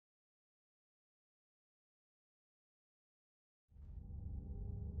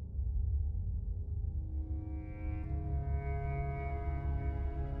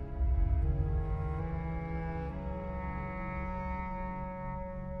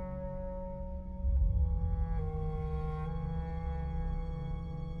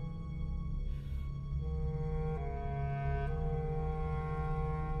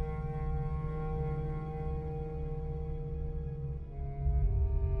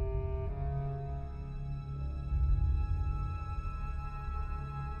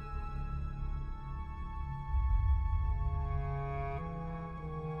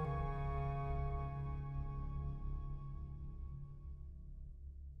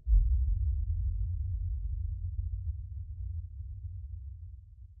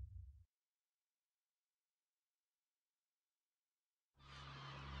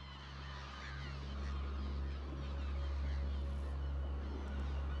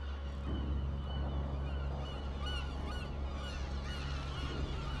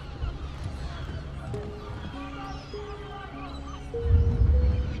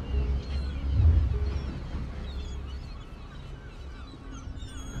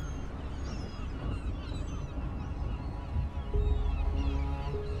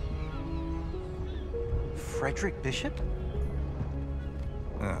Frederick Bishop?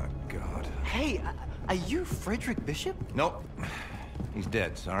 Oh, God. Hey, are you Frederick Bishop? Nope. He's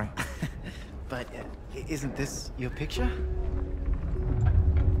dead, sorry. But isn't this your picture?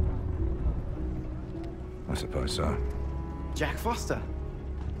 I suppose so. Jack Foster.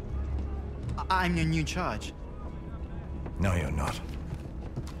 I'm your new charge. No, you're not.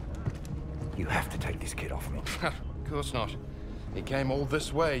 You have to take this kid off me. Of course not. He came all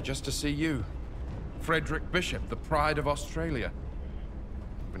this way just to see you. Frederick Bishop, the pride of Australia.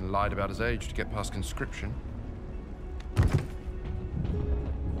 Been lied about his age to get past conscription.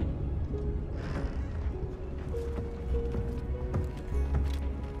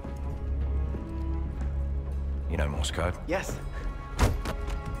 You know Morse code? Yes.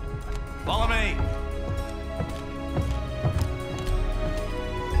 Follow me!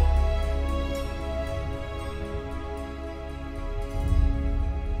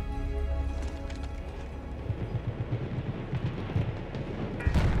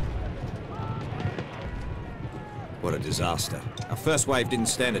 What a disaster. Our first wave didn't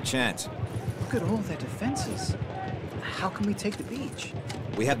stand a chance. Look at all their defenses. How can we take the beach?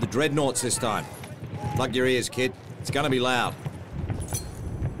 We have the dreadnoughts this time. Plug your ears, kid. It's gonna be loud.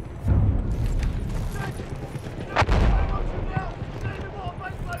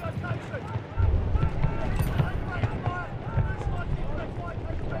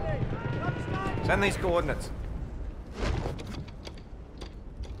 Send these coordinates.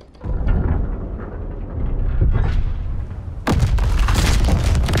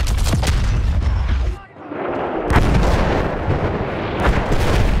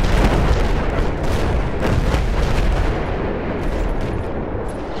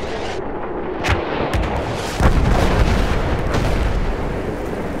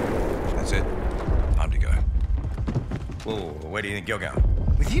 Where do you think you're going?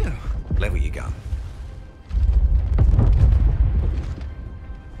 With you? Level your gun.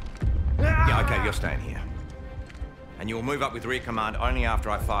 Yeah, okay, you're staying here. And you will move up with rear command only after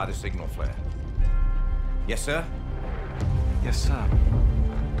I fire the signal flare. Yes, sir? Yes, sir.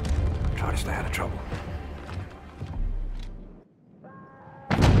 Try to stay out of trouble.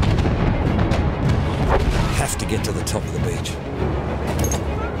 Have to get to the top of the beach.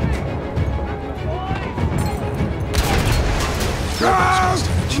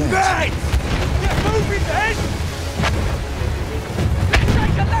 Mate! Get moving, then! Let's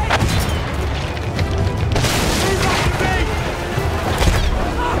take a leg! Move up the beat!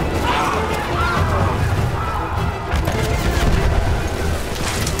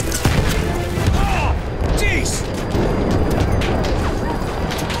 Oh, jeez!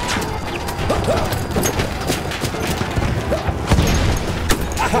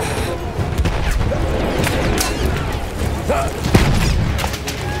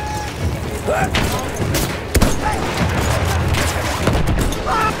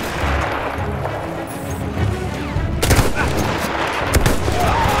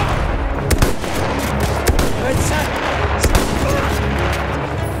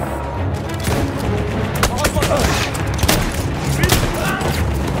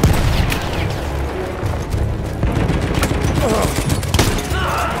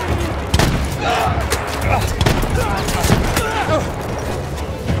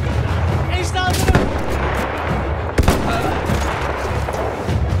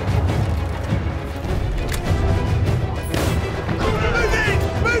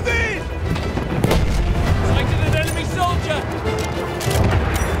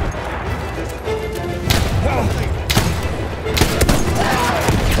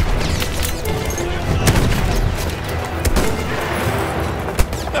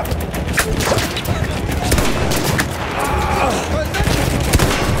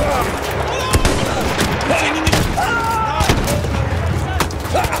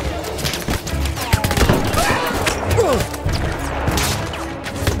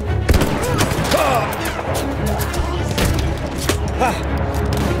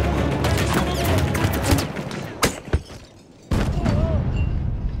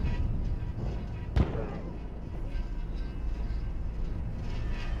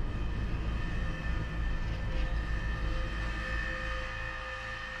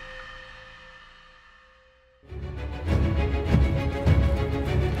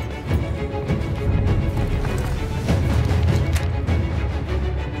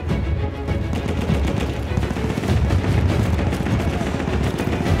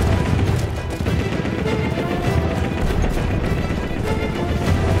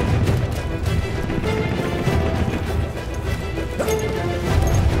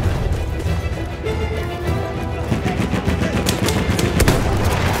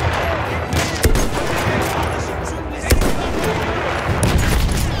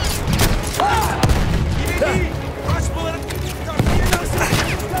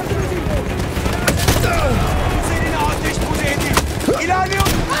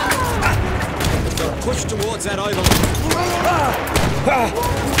 Once that overload...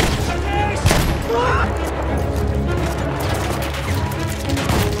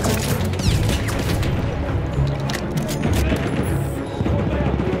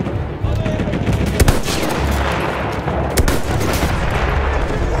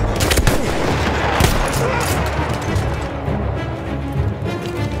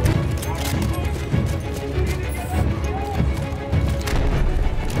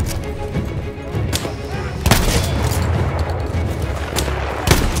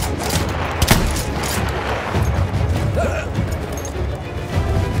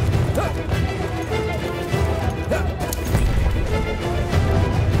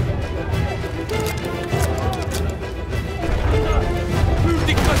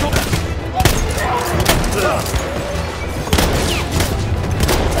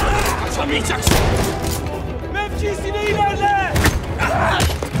 Mevkisine ilerle!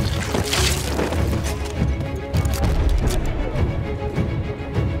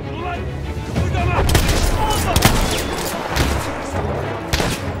 Ulan kıpırdama!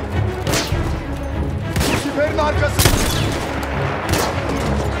 Siperin arkası!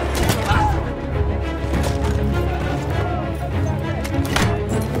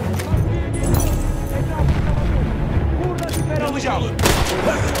 Burada siper alacağım.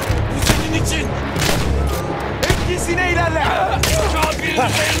 Bu senin için. Mevkisine ilerle! Kafirin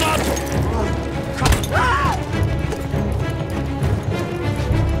üzerine at!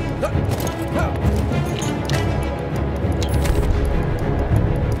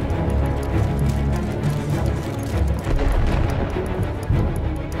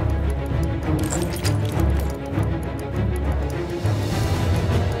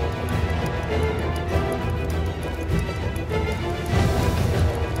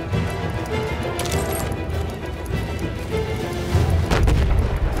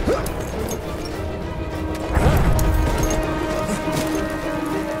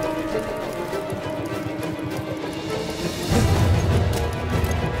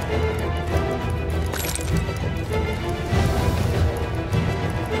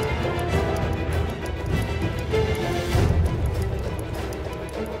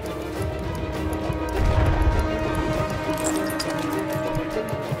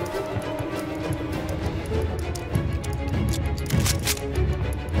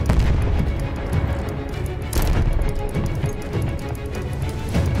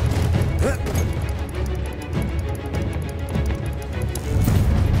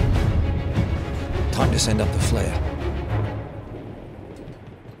 Time to send up the flare.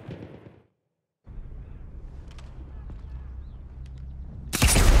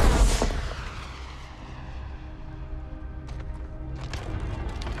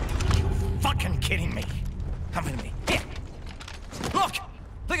 Fucking kidding me? Come with me. Here.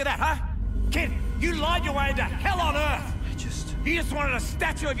 Look at that, huh? Kid, you lied your way into hell on earth. You just wanted a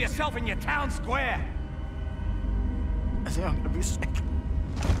statue of yourself in your town square. I think I'm gonna be sick.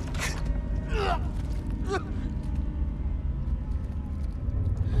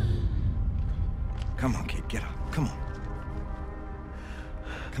 Come on, kid, get up. Come on.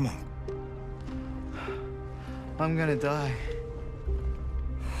 Come on. I'm gonna die.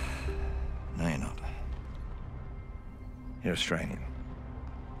 No, you're not. You're Australian.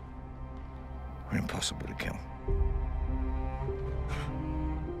 We're impossible to kill.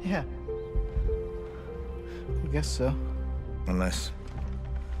 Yeah. I guess so. Unless...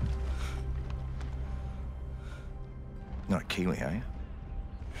 Not Kiwi, are you?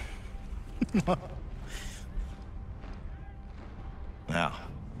 Now,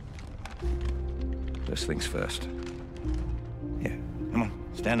 first things first. Yeah, come on,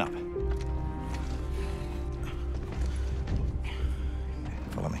 stand up.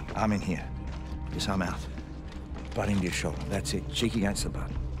 Follow me. Arm in here. This arm out. Butt into your shoulder. That's it. Cheek against the butt.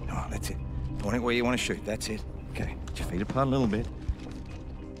 Come on, that's it. Point it where you want to shoot. That's it. Okay. Get your feet apart a little bit.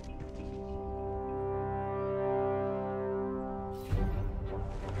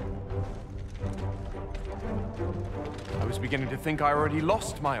 I was beginning to think I already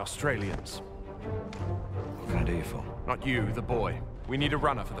lost my Australians. What can I do you for? Not you, the boy. We need a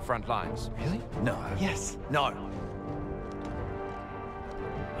runner for the front lines. Really? No. Yes. No.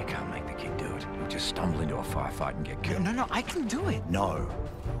 You can't make the kid do it. He'll just stumble into a firefight and get killed. No, I can do it. No.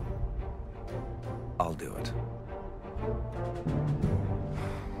 I'll do it.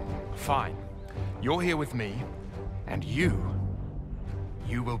 Fine. You're here with me, and you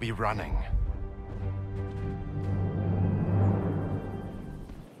will be running.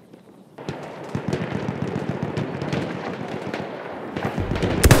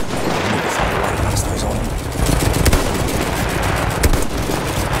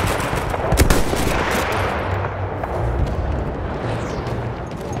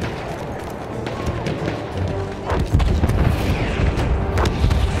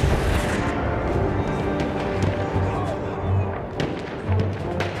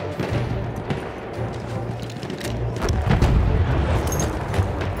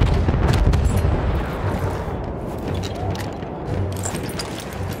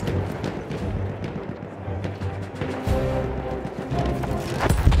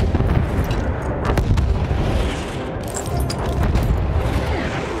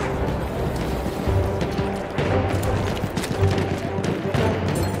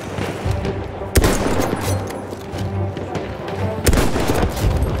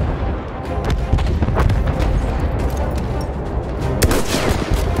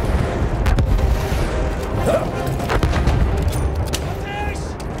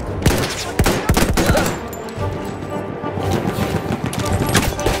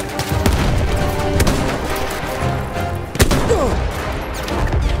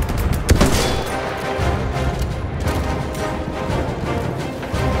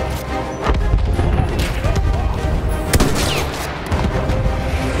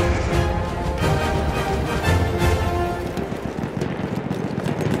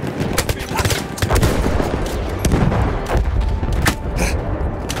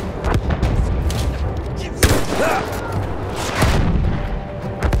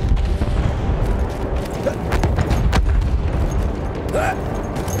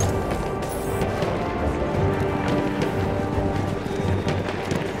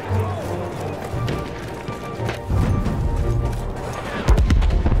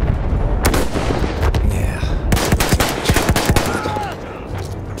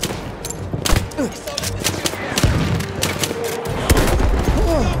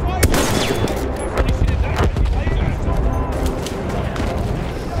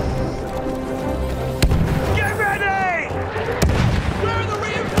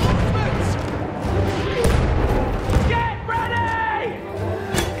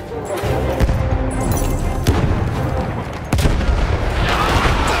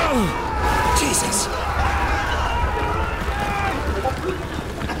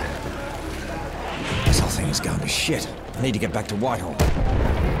 I need to get back to Whitehall.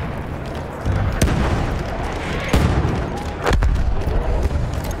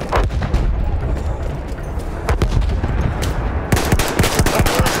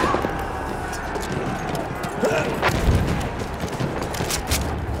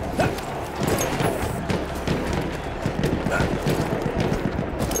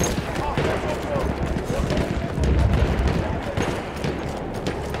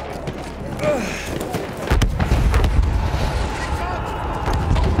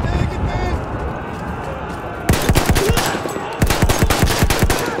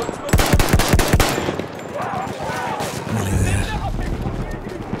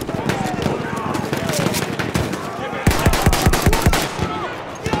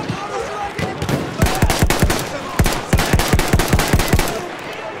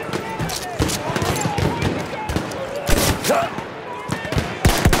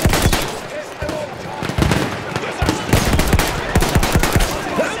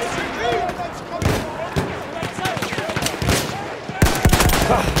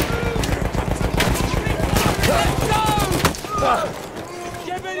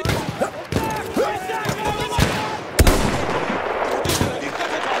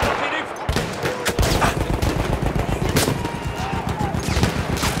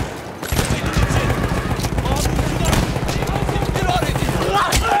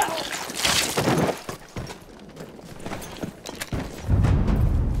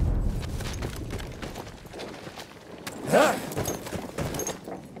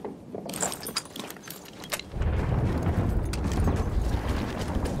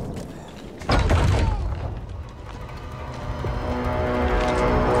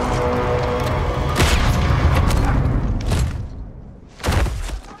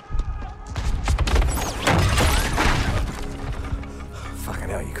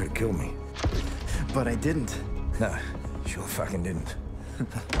 Kill me. But I didn't. No, sure fucking didn't.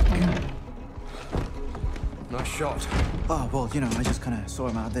 Nice shot. Oh, well, you know, I just kind of saw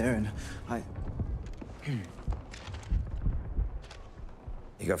him out there and I...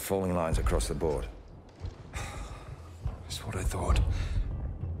 You got falling lines across the board. That's what I thought.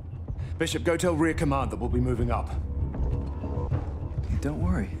 Bishop, go tell rear command that we'll be moving up. Don't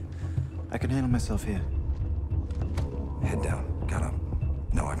worry. I can handle myself here. Head down, gun up.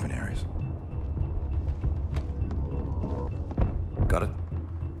 No open areas. Got it?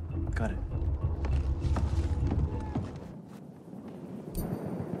 Got it.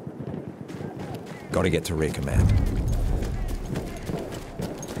 Gotta get to rear command.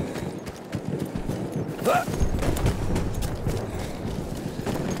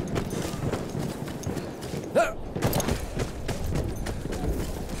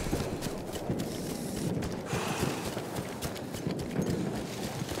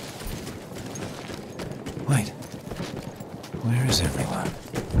 Wait. Where is everyone?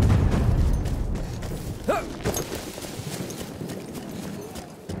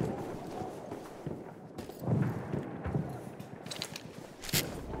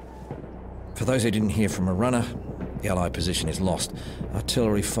 For those who didn't hear from a runner, the Allied position is lost.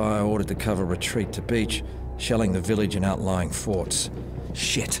 Artillery fire ordered to cover retreat to Beach, shelling the village and outlying forts.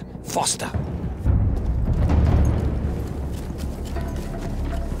 Shit! Foster!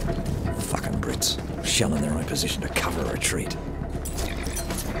 Fucking Brits. Shelling their own position to cover a retreat.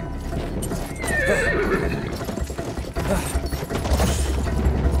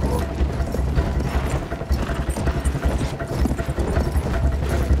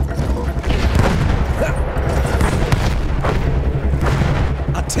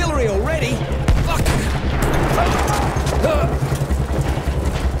 Artillery already? Fuck!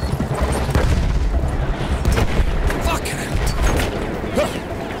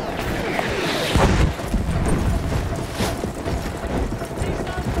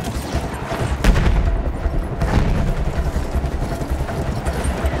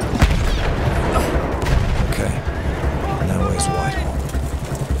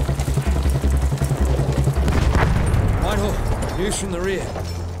 News from the rear.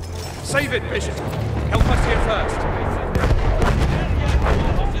 Save it, Bishop. Help us here first.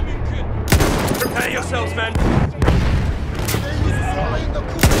 Prepare yourselves, men.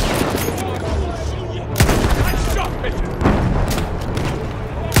 Nice shot, Bishop.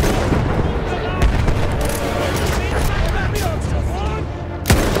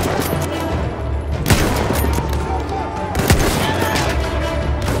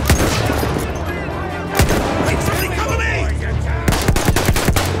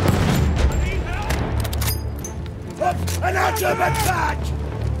 An ultimate attack!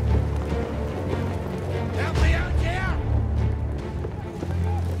 Help me out here!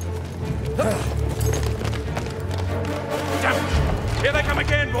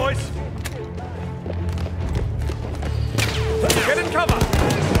 can, boys. Get in cover.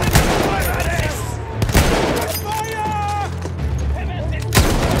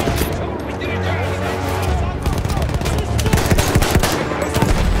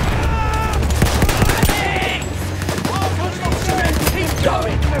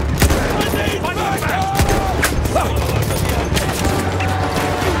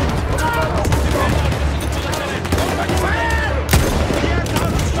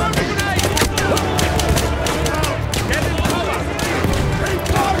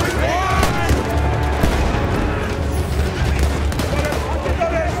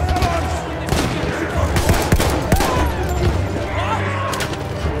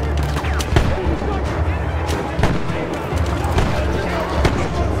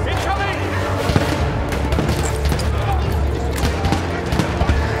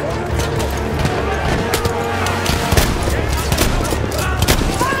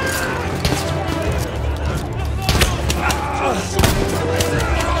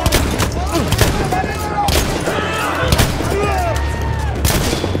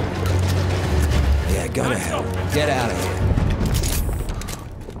 Go to hell. Get out of here.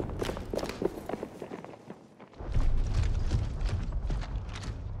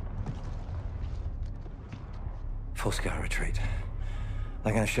 Full-scale retreat.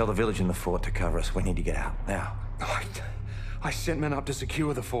 They're going to shell the village and the fort to cover us. We need to get out, now. I sent men up to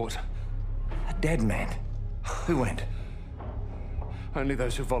secure the fort. A dead man? Who went? Only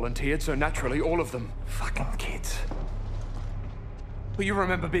those who volunteered, so naturally, all of them. Fucking kids. But you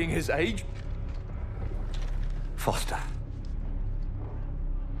remember being his age? Foster.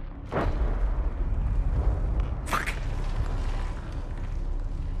 Fuck.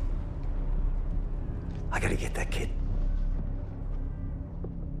 I gotta get that kid.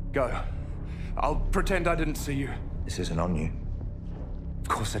 Go. I'll pretend I didn't see you. This isn't on you. Of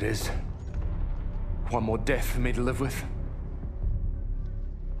course it is. One more death for me to live with.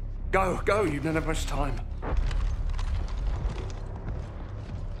 Go, you don't have much time.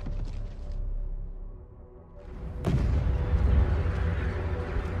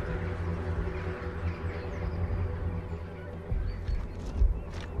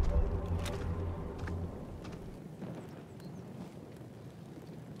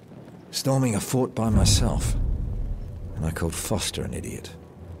 Storming a fort by myself. And I called Foster an idiot.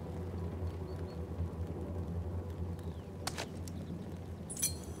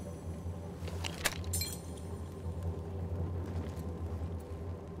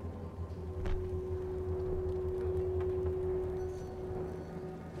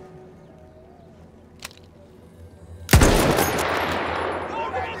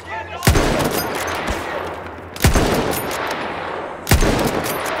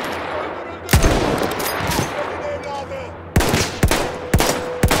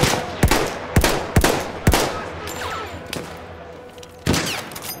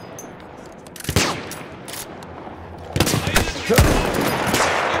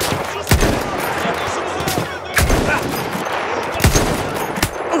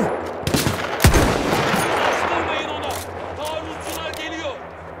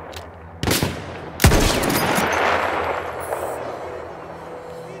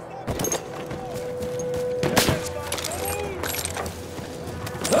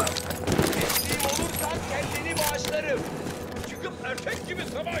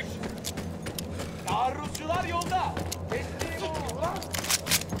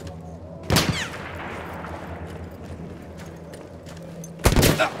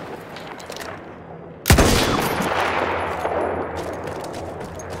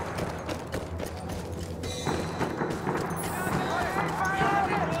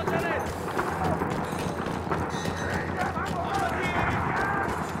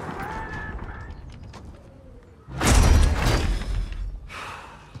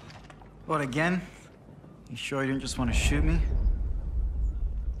 What, again? You sure you didn't just want to shoot me?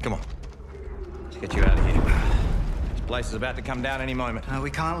 Come on. Let's get you out of here. This place is about to come down any moment. We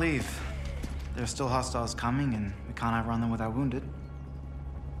can't leave. There are still hostiles coming, and we can't outrun them with our wounded.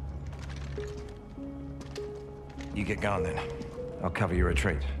 You get going then. I'll cover your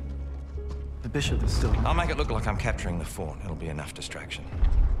retreat. The bishop is still... I'll make it look like I'm capturing the fort. It'll be enough distraction.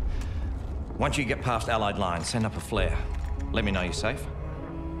 Once you get past Allied lines, send up a flare. Let me know you're safe.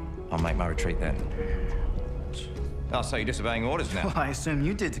 I'll make my retreat then. Oh, so you're disobeying orders now? Well, I assume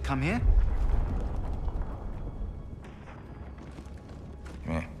you did to come here.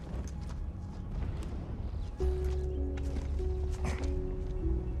 Yeah.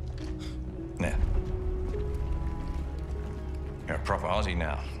 Now. You're a proper Aussie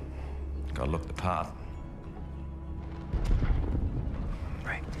now. Gotta look the part.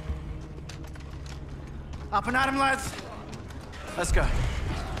 Up and at him, lads. Let's go.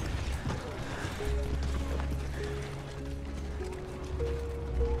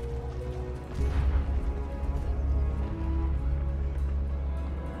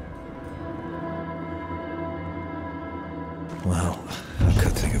 Well, I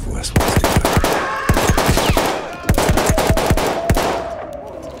could think of worse ways to go.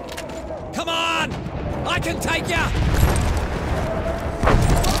 Come on! I can take ya!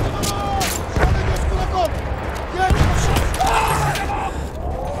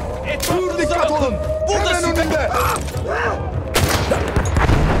 Dur dikkat olun. Hemen önünde.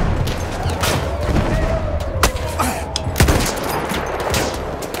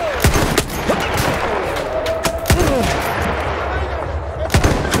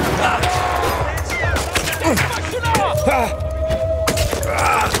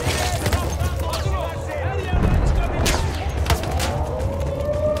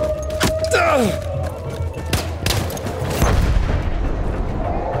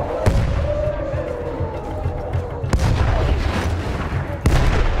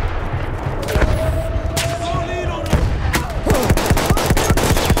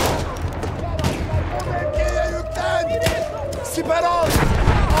 Siper al.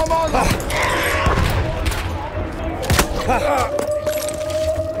 Aman.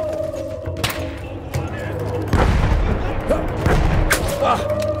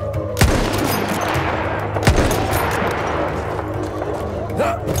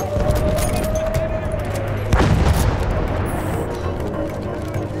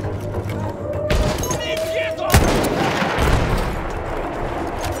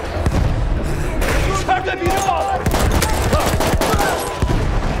 İçeride biri var.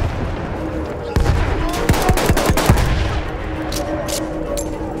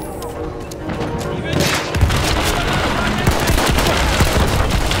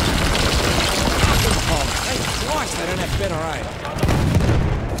 Christ, they don't have better aim.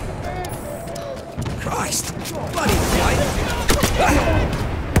 Christ! Bloody fight!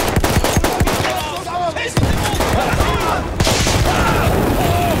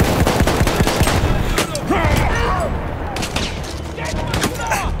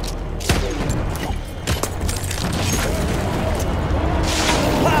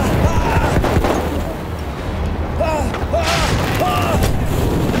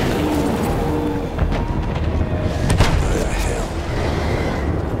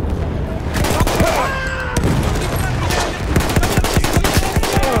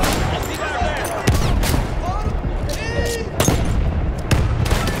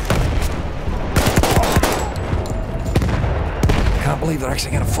 Can't believe they're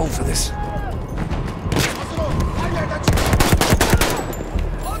actually gonna fall for this.